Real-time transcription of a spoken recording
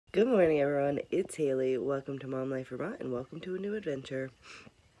Good morning, everyone. It's Haley. Welcome to Mom Life Vermont and welcome to a new adventure.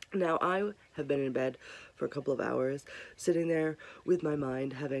 Now, I have been in bed for a couple of hours, sitting there with my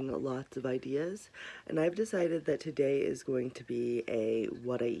mind having lots of ideas, and I've decided that today is going to be a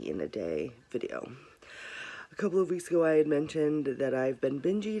what I eat in a day video. A couple of weeks ago, I had mentioned that I've been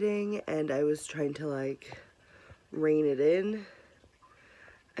binge eating and I was trying to rein it in.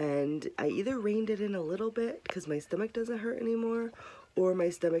 And I either reined it in a little bit because my stomach doesn't hurt anymore, or my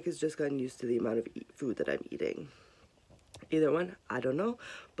stomach has just gotten used to the amount of food that I'm eating. Either one, I don't know,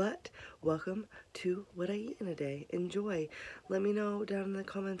 but welcome to what I eat in a day. Enjoy. Let me know down in the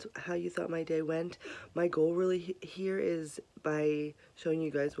comments how you thought my day went. My goal really here is by showing you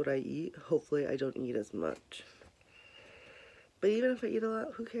guys what I eat, hopefully I don't eat as much. But even if I eat a lot,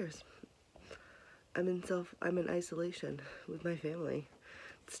 who cares? I'm in isolation with my family.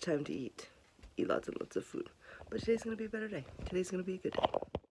 It's time to eat lots and lots of food. But today's gonna be a better day. Today's gonna be a good day.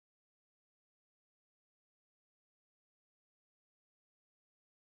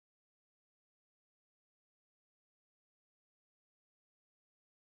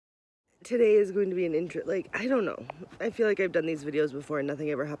 Today is going to be an I don't know. I feel like I've done these videos before and nothing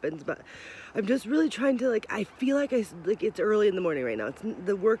ever happens, but I'm just really trying to I feel like it's early in the morning right now.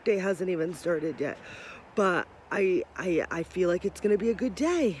 The work day hasn't even started yet, but I feel like it's gonna be a good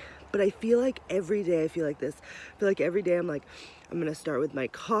day. But I feel like every day I feel like this. I feel like every day I'm gonna start with my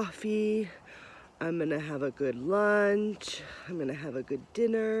coffee. I'm gonna have a good lunch. I'm gonna have a good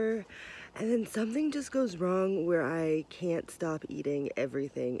dinner. And then something just goes wrong where I can't stop eating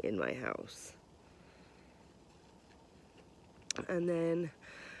everything in my house. And then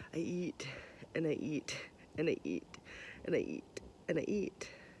I eat and I eat and I eat and I eat and I eat.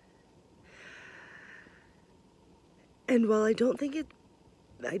 And while I do think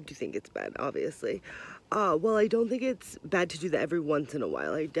it's bad, obviously. Well, I don't think it's bad to do that every once in a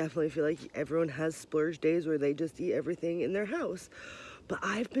while. I definitely feel like everyone has splurge days where they just eat everything in their house. But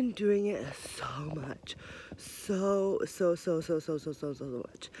I've been doing it so much. So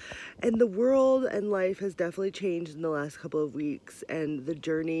much. And the world and life has definitely changed in the last couple of weeks, and the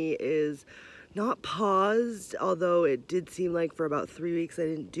journey is not paused, although it did seem like for about 3 weeks I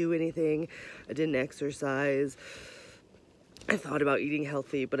didn't do anything. I didn't exercise. I thought about eating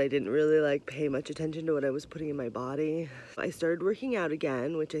healthy, but I didn't really pay much attention to what I was putting in my body. I started working out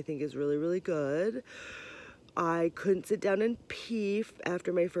again, which I think is really, really good. I couldn't sit down and pee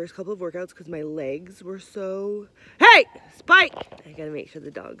after my first couple of workouts because my legs were so... Hey! Spike! I gotta make sure the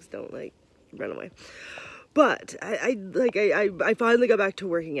dogs don't run away. But I finally got back to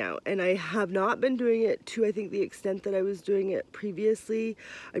working out, and I have not been doing it to I think the extent that I was doing it previously.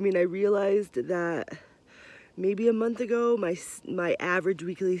 I mean, I realized that maybe a month ago, my average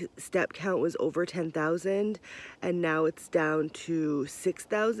weekly step count was over 10,000, and now it's down to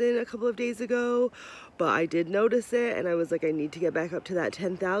 6,000 a couple of days ago. But I did notice it, and I was like, I need to get back up to that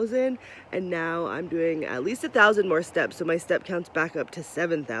 10,000, and now I'm doing at least 1,000 more steps, so my step count's back up to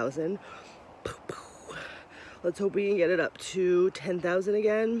 7,000. Let's hope we can get it up to 10,000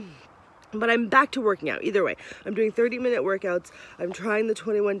 again. But I'm back to working out. Either way, I'm doing 30-minute workouts. I'm trying the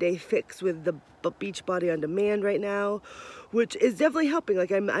 21-day fix with the Beachbody on Demand right now, which is definitely helping.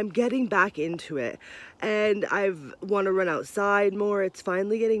 I'm getting back into it, and I want to run outside more. It's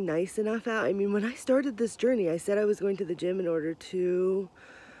finally getting nice enough out. I mean, when I started this journey, I said I was going to the gym in order to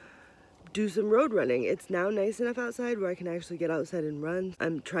do some road running. It's now nice enough outside where I can actually get outside and run.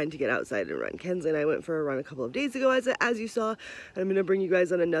 I'm trying to get outside and run. Kensley and I went for a run a couple of days ago, as you saw. And I'm gonna bring you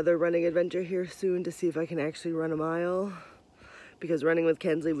guys on another running adventure here soon to see if I can actually run a mile, because running with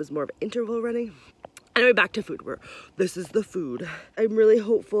Kensley was more of interval running. Anyway, back to food. This is the food. I'm really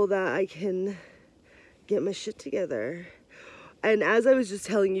hopeful that I can get my shit together. And as I was just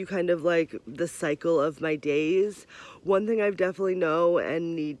telling you kind of the cycle of my days, one thing I've definitely know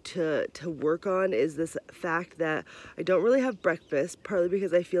and need to work on is this fact that I don't really have breakfast, partly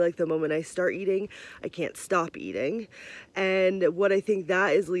because I feel like the moment I start eating, I can't stop eating. And what I think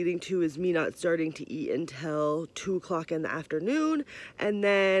that is leading to is me not starting to eat until 2 o'clock in the afternoon. And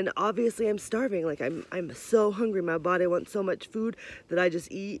then obviously I'm starving. I'm so hungry. My body wants so much food that I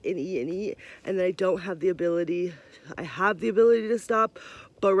just eat and eat and eat. And then I don't have the ability, I have the ability to stop,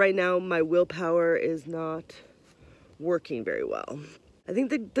 but right now my willpower is not working very well. I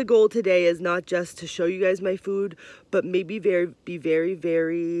think the goal today is not just to show you guys my food, but maybe be very,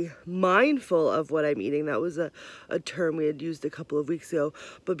 very mindful of what I'm eating. That was a term we had used a couple of weeks ago,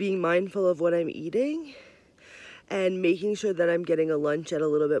 but being mindful of what I'm eating and making sure that I'm getting a lunch at a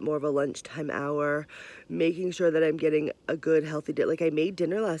little bit more of a lunchtime hour, making sure that I'm getting a good healthy dinner. I made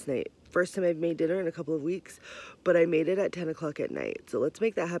dinner last night. first time I've made dinner in a couple of weeks, but I made it at 10 o'clock at night. So let's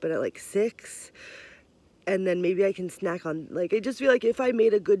make that happen at like 6. And then maybe I can snack on, like, I just feel like if I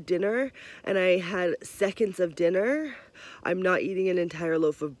made a good dinner and I had seconds of dinner, I'm not eating an entire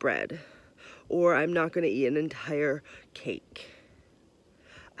loaf of bread, or I'm not going to eat an entire cake.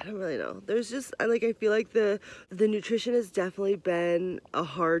 I don't really know. There's just, I feel like the nutrition has definitely been a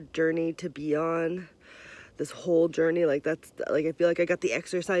hard journey to be on. This whole journey, like, that's, like, I feel like I got the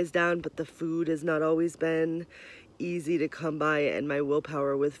exercise down, but the food has not always been easy to come by, and my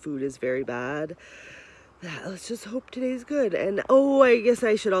willpower with food is very bad. Let's just hope today's good. And oh, I guess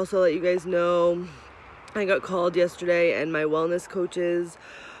I should also let you guys know, I got called yesterday, and my wellness coaching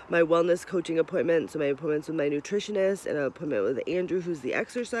appointment, so my appointments with my nutritionist and an appointment with Andrew, who's the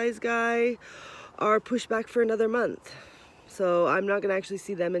exercise guy, are pushed back for another month. So I'm not gonna actually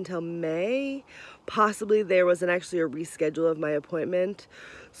see them until May. Possibly there wasn't actually a reschedule of my appointment.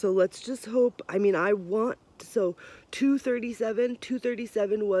 So let's just hope. I mean, so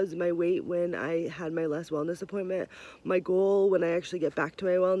 237 was my weight when I had my last wellness appointment. My goal when I actually get back to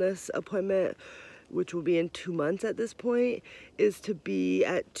my wellness appointment, which will be in 2 months at this point, is to be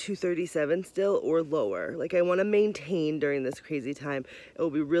at 237 still or lower. Like, I want to maintain during this crazy time. It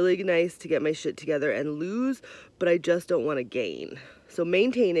will be really nice to get my shit together and lose, but I just don't want to gain. So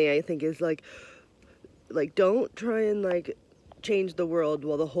maintaining, I think, is like don't try and like change the world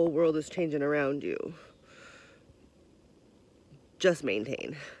while the whole world is changing around you. Just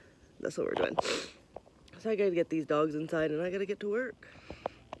maintain. That's what we're doing. So I gotta get these dogs inside and I gotta get to work.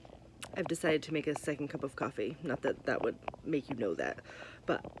 I've decided to make a second cup of coffee. Not that that would make you know that,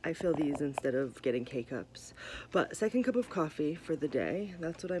 but I fill these instead of getting K-cups. But second cup of coffee for the day.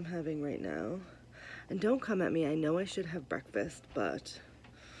 That's what I'm having right now. And don't come at me. I know I should have breakfast, but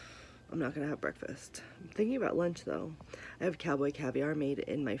I'm not gonna have breakfast. I'm thinking about lunch though. I have Cowboy caviar made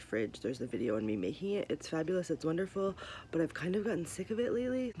in my fridge. There's a video on me making it. It's fabulous, it's wonderful, but I've kind of gotten sick of it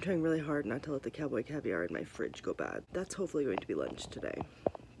lately. I'm trying really hard not to let the Cowboy caviar in my fridge go bad. That's hopefully going to be lunch today.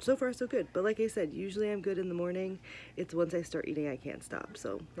 So far so good, but like I said, usually I'm good in the morning. It's once I start eating I can't stop,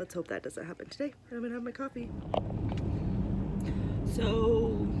 so let's hope that doesn't happen today. I'm gonna have my coffee.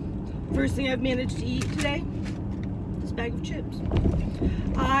 So first thing I've managed to eat today, this bag of chips.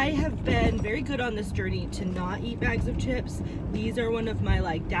 I have been very good on this journey to not eat bags of chips. These are one of my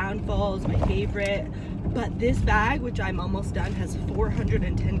like downfalls, my favorite, but this bag, which I'm almost done, has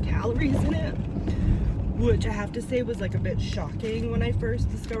 410 calories in it, which I have to say was like a bit shocking when I first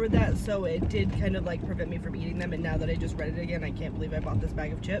discovered that, so it did kind of like prevent me from eating them, and now that I just read it again, I can't believe I bought this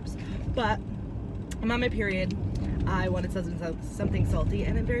bag of chips. But I'm on my period. I wanted something salty,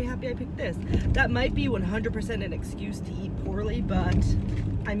 and I'm very happy I picked this. That might be 100% an excuse to eat poorly, but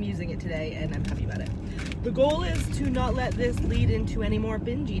I'm using it today and I'm happy about it. The goal is to not let this lead into any more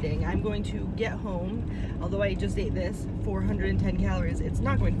binge eating. I'm going to get home, although I just ate this, 410 calories, it's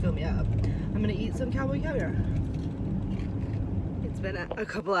not going to fill me up. I'm gonna eat some Cowboy caviar. It's been a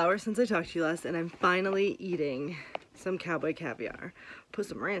couple hours since I talked to you last, and I'm finally eating some Cowboy caviar. Put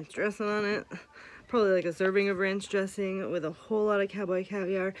some ranch dressing on it. Probably like a serving of ranch dressing with a whole lot of Cowboy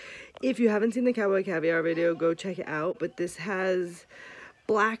caviar. If you haven't seen the Cowboy caviar video, go check it out. But this has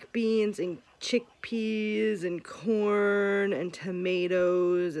black beans and chickpeas and corn and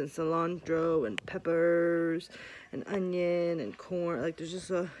tomatoes and cilantro and peppers and onion and corn. Like, there's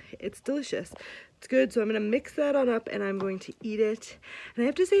just it's delicious. It's good, so I'm gonna mix that on up and I'm going to eat it. And I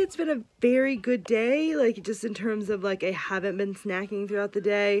have to say it's been a very good day, like just in terms of like I haven't been snacking throughout the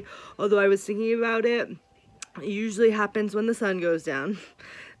day, although I was thinking about it. It usually happens when the sun goes down,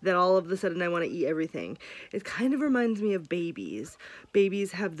 that all of a sudden I want to eat everything. It kind of reminds me of babies.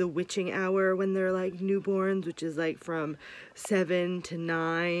 Babies have the witching hour when they're like newborns, which is like from 7 to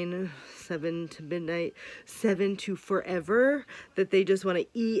 9, 7 to midnight, 7 to forever, that they just want to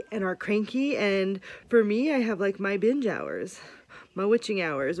eat and are cranky. And for me, I have like my binge hours, my witching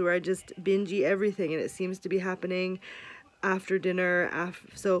hours, where I just binge eat everything, and it seems to be happening after dinner.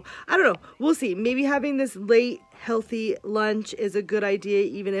 So I don't know, we'll see. Maybe having this late healthy lunch is a good idea,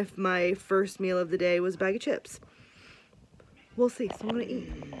 even if my first meal of the day was a bag of chips. We'll see. So I'm gonna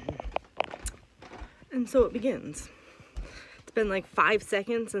eat, and so it begins. It's been like 5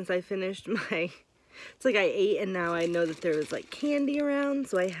 seconds since I finished my, it's like I ate and now I know that there was like candy around,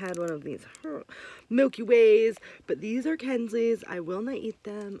 so I had one of these Milky Ways, but these are Kensley's. I will not eat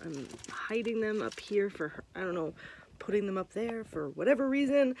them. I'm hiding them up here for her. I don't know, putting them up there for whatever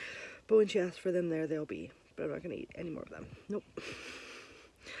reason, but when she asks for them, there they'll be. But I'm not gonna eat any more of them. Nope.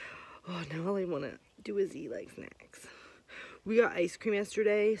 Oh, now all I want to do is eat like snacks. We got ice cream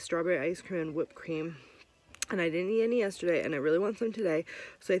yesterday, strawberry ice cream and whipped cream. and I didn't eat any yesterday, and I really want some today.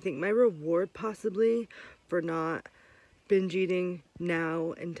 So I think my reward possibly for not binge eating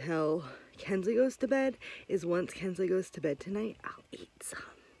now until Kensley goes to bed is once Kensley goes to bed tonight, I'll eat some.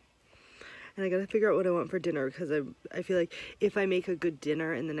 And I gotta figure out what I want for dinner, because I feel like if I make a good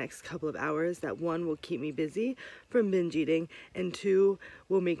dinner in the next couple of hours, that one will keep me busy from binge eating, and two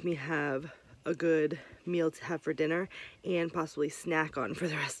will make me have a good meal to have for dinner and possibly snack on for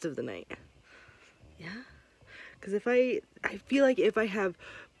the rest of the night. Yeah? Because I feel like if I have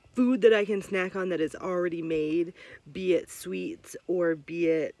food that I can snack on that is already made, be it sweets or be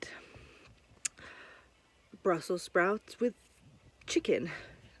it Brussels sprouts with chicken,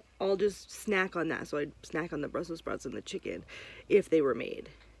 I'll just snack on that. So I'd snack on the Brussels sprouts and the chicken if they were made.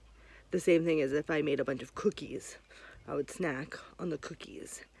 The same thing as if I made a bunch of cookies, I would snack on the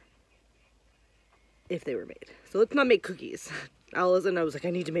cookies if they were made. So let's not make cookies. All of a sudden I was like, I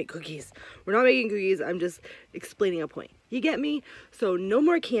need to make cookies. We're not making cookies, I'm just explaining a point. You get me? So no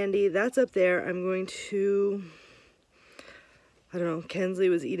more candy, that's up there. I'm going to, I don't know, Kensley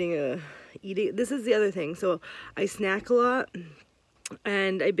was eating, this is the other thing. So I snack a lot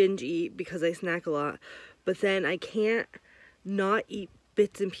and I binge eat because I snack a lot, but then I can't not eat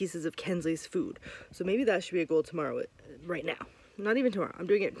bits and pieces of Kensley's food. So maybe that should be a goal tomorrow, right now. Not even tomorrow, I'm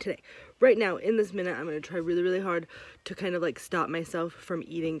doing it today. Right now, in this minute, I'm gonna try really, really hard to kind of like stop myself from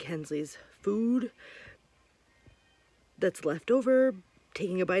eating Kensley's food that's left over,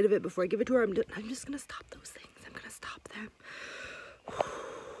 taking a bite of it before I give it to her. I'm just gonna stop those things. I'm gonna stop them.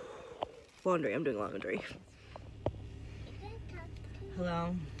 Laundry, I'm doing laundry.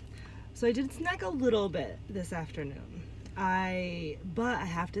 Hello. So I did snack a little bit this afternoon. But I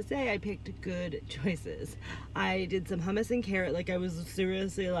have to say I picked good choices. I did some hummus and carrot. Like I was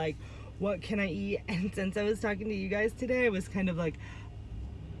seriously like, what can I eat? And since I was talking to you guys today, I was kind of like,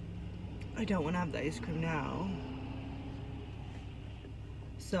 I don't want to have the ice cream now.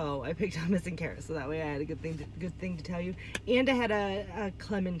 So I picked hummus and carrot, so that way I had a good thing to tell you. And I had a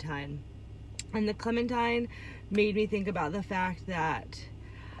clementine. And the clementine made me think about the fact that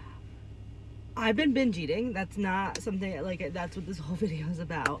I've been binge eating. That's not something like, that's what this whole video is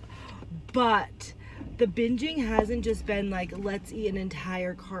about. But the binging hasn't just been like, let's eat an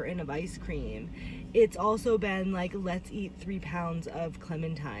entire carton of ice cream. It's also been like, let's eat 3 pounds of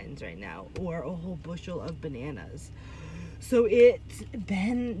clementines right now, or a whole bushel of bananas. So it's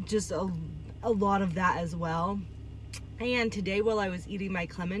been just a lot of that as well. And today while I was eating my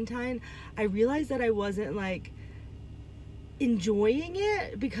clementine, I realized that I wasn't like enjoying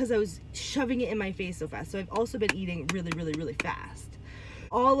it because I was shoving it in my face so fast. So I've also been eating really, really, really fast.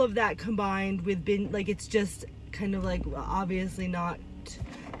 All of that combined with like, it's just kind of like obviously not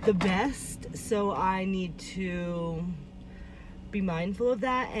the best. So I need to be mindful of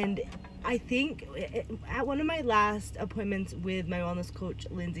that. And I think at one of my last appointments with my wellness coach,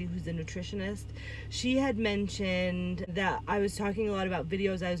 Lindsay, who's a nutritionist, she had mentioned that I was talking a lot about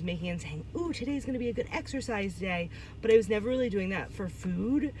videos I was making and saying, ooh, today's gonna be a good exercise day, but I was never really doing that for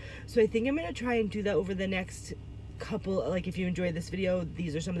food. So I think I'm gonna try and do that over the next couple, like if you enjoyed this video,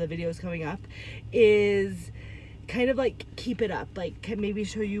 these are some of the videos coming up, is kind of like keep it up, like maybe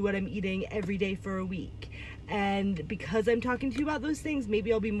show you what I'm eating every day for a week. And because I'm talking to you about those things,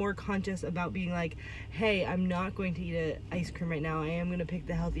 maybe I'll be more conscious about being like, hey, I'm not going to eat an ice cream right now. I am going to pick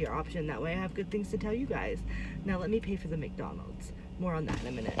the healthier option. That way I have good things to tell you guys. Now let me pay for the McDonald's. More on that in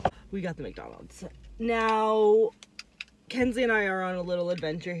a minute. We got the McDonald's. Now, Kensley and I are on a little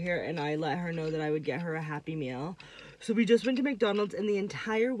adventure here, and I let her know that I would get her a Happy Meal. So we just went to McDonald's, and the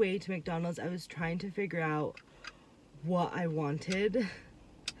entire way to McDonald's, I was trying to figure out what I wanted,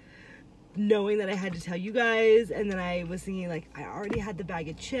 knowing that I had to tell you guys. And then I was thinking like, I already had the bag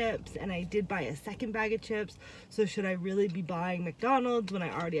of chips and I did buy a second bag of chips, so should I really be buying McDonald's when I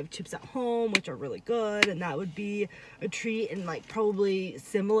already have chips at home, which are really good, and that would be a treat and like probably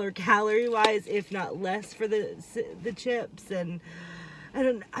similar calorie wise, if not less, for the chips. And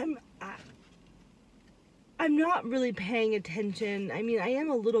I'm not really paying attention. I mean, I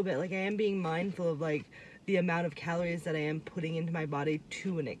am a little bit, like I am being mindful of like the amount of calories that I am putting into my body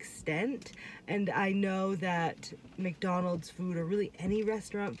to an extent. And I know that McDonald's food, or really any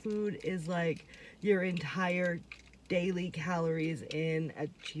restaurant food, is like your entire daily calories in a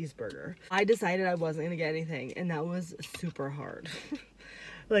cheeseburger. I decided I wasn't gonna get anything, and that was super hard.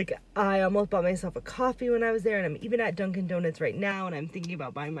 Like, I almost bought myself a coffee when I was there, and I'm even at Dunkin' Donuts right now, and I'm thinking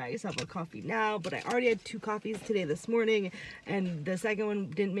about buying myself a coffee now, but I already had 2 coffees today this morning, and the second one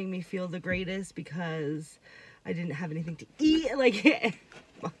didn't make me feel the greatest because I didn't have anything to eat. Like,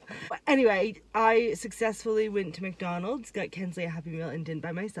 Anyway, I successfully went to McDonald's, got Kensley a Happy Meal, and didn't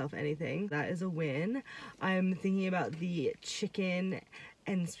buy myself anything. That is a win. I'm thinking about the chicken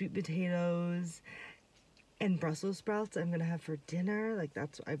and sweet potatoes and Brussels sprouts I'm gonna have for dinner. Like,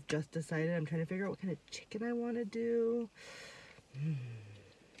 that's what I've just decided. I'm trying to figure out what kind of chicken I want to do.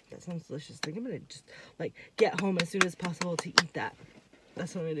 That sounds delicious. I think I'm gonna just like get home as soon as possible to eat that.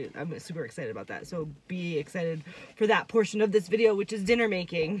 That's what I'm gonna do. I'm super excited about that. So be excited for that portion of this video, which is dinner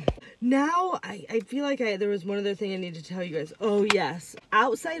making. Now, I feel like there was one other thing I need to tell you guys. Oh yes,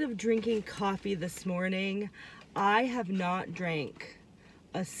 outside of drinking coffee this morning, I have not drank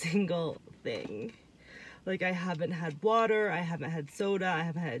a single thing. Like, I haven't had water, I haven't had soda, I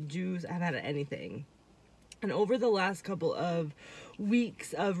haven't had juice, I haven't had anything. And over the last couple of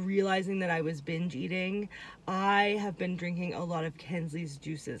weeks of realizing that I was binge eating, I have been drinking a lot of Kensley's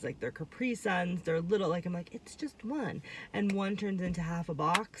juices. Like, they're Capri Suns, they're little, like, I'm like, it's just one. And one turns into half a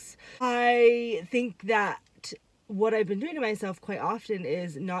box. I think that what I've been doing to myself quite often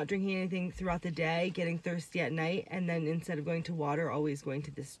is not drinking anything throughout the day, getting thirsty at night, and then instead of going to water, always going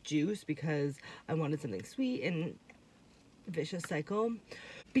to this juice because I wanted something sweet, and vicious cycle.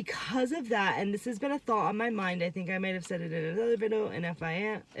 Because of that, and this has been a thought on my mind, I think I might have said it in another video, and if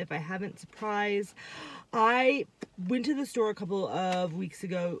I haven't, surprise. I went to the store a couple of weeks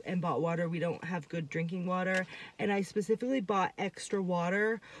ago and bought water. We don't have good drinking water, and I specifically bought extra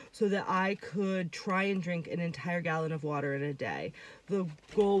water so that I could try and drink an entire gallon of water in a day. The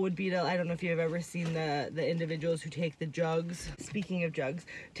goal would be to, I don't know if you've ever seen the individuals who take the jugs, speaking of jugs,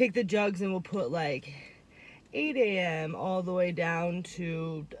 take the jugs and will put like 8 a.m. all the way down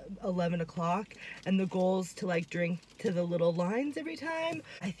to 11 o'clock, and the goal is to like drink to the little lines every time.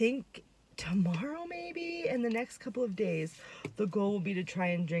 I think tomorrow, maybe in the next couple of days, the goal will be to try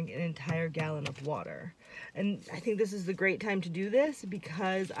and drink an entire gallon of water. And I think this is the great time to do this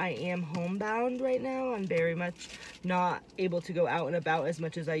because I am homebound right now. I'm very much not able to go out and about as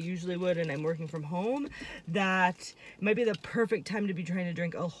much as I usually would, and I'm working from home. That it might be the perfect time to be trying to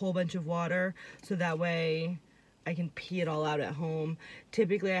drink a whole bunch of water, so that way I can pee it all out at home.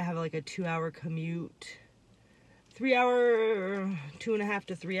 Typically I have like a 2-hour commute, 2.5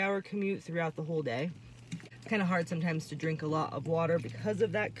 to 3 hour commute throughout the whole day. It's kind of hard sometimes to drink a lot of water because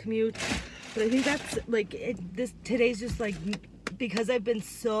of that commute, but I think that's like today's just like, because I've been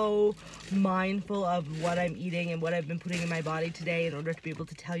so mindful of what I'm eating and what I've been putting in my body today in order to be able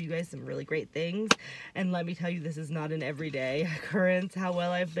to tell you guys some really great things. And let me tell you, this is not an everyday occurrence, how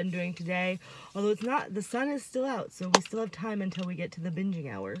well I've been doing today. Although it's not, the sun is still out, so we still have time until we get to the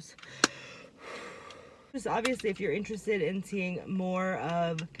binging hours. Just obviously, if you're interested in seeing more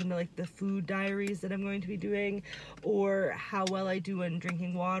of kind of like the food diaries that I'm going to be doing, or how well I do in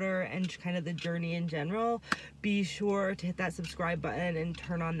drinking water and kind of the journey in general, be sure to hit that subscribe button and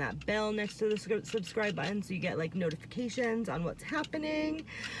turn on that bell next to the subscribe button so you get like notifications on what's happening.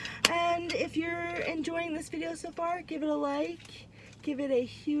 And if you're enjoying this video so far, give it a like. Give it a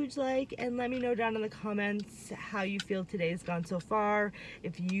huge like, and let me know down in the comments how you feel today's gone so far.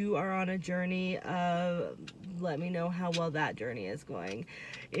 If you are on a journey, let me know how well that journey is going.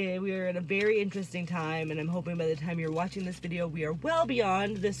 We are in a very interesting time, and I'm hoping by the time you're watching this video, we are well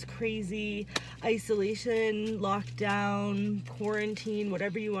beyond this crazy isolation, lockdown, quarantine,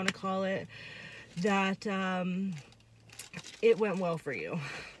 whatever you want to call it, that it went well for you.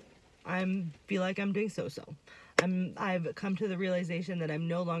 I feel like I'm doing so-so. I've come to the realization that I'm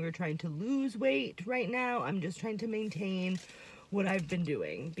no longer trying to lose weight right now. I'm just trying to maintain what I've been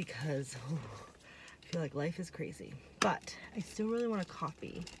doing because I feel like life is crazy. But I still really want a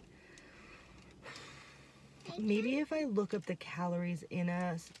coffee. Maybe if I look up the calories in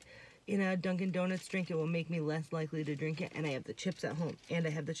a Dunkin' Donuts drink, it will make me less likely to drink it. And I have the chips at home.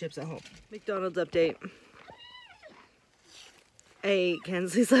 McDonald's update. I ate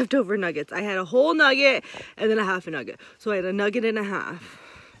Kensley's leftover nuggets. I had a whole nugget and then a half a nugget. So I had a nugget and a half.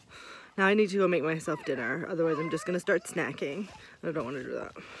 Now I need to go make myself dinner. Otherwise I'm just going to start snacking. I don't want to do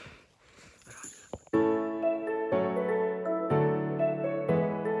that.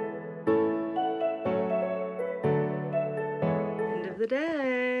 End of the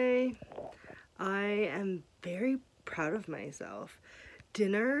day. I am very proud of myself.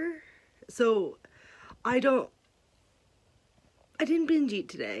 Dinner. So I didn't binge eat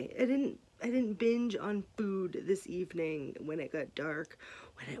today. I didn't binge on food this evening when it got dark,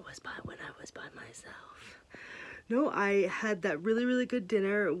 when I was by myself. No, I had that really, really good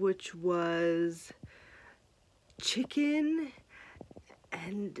dinner, which was chicken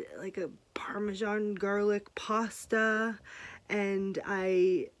and like a Parmesan garlic pasta, and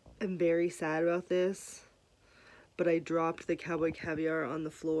I am very sad about this, but I dropped the Cowboy Caviar on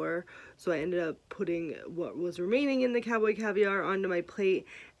the floor, so I ended up putting what was remaining in the Cowboy Caviar onto my plate,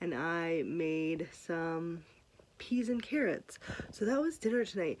 and I made some peas and carrots. So that was dinner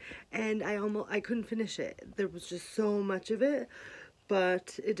tonight, and I couldn't finish it. There was just so much of it,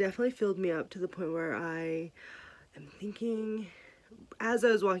 but it definitely filled me up to the point where I am thinking, as I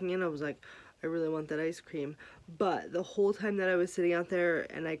was walking in, I was like, I really want that ice cream. But the whole time that I was sitting out there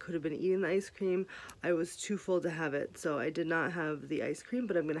and I could have been eating the ice cream, I was too full to have it. So I did not have the ice cream,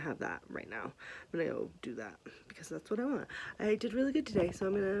 but I'm going to have that right now. I'm going to go do that because that's what I want. I did really good today, so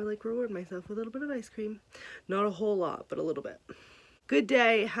I'm going to like reward myself with a little bit of ice cream. Not a whole lot, but a little bit. Good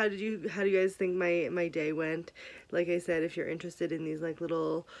day. How do you guys think my day went? Like I said, if you're interested in these like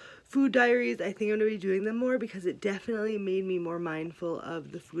little food diaries, I think I'm going to be doing them more because it definitely made me more mindful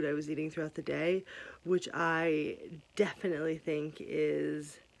of the food I was eating throughout the day, which I definitely think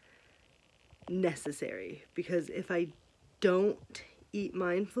is necessary, because if I don't eat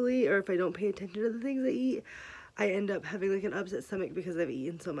mindfully, or if I don't pay attention to the things I eat, I end up having like an upset stomach because I've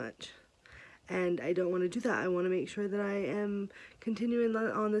eaten so much. And I don't want to do that. I want to make sure that I am continuing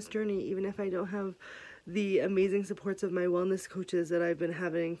on this journey, even if I don't have the amazing supports of my wellness coaches that I've been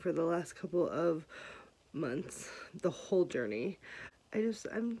having for the last couple of months, the whole journey.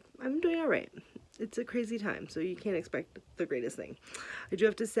 I'm doing all right. It's a crazy time, so you can't expect the greatest thing. I do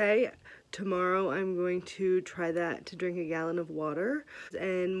have to say, tomorrow I'm going to try to drink a gallon of water,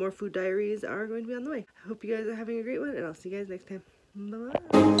 and more food diaries are going to be on the way. I hope you guys are having a great one, and I'll see you guys next time.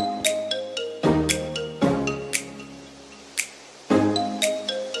 Bye-bye.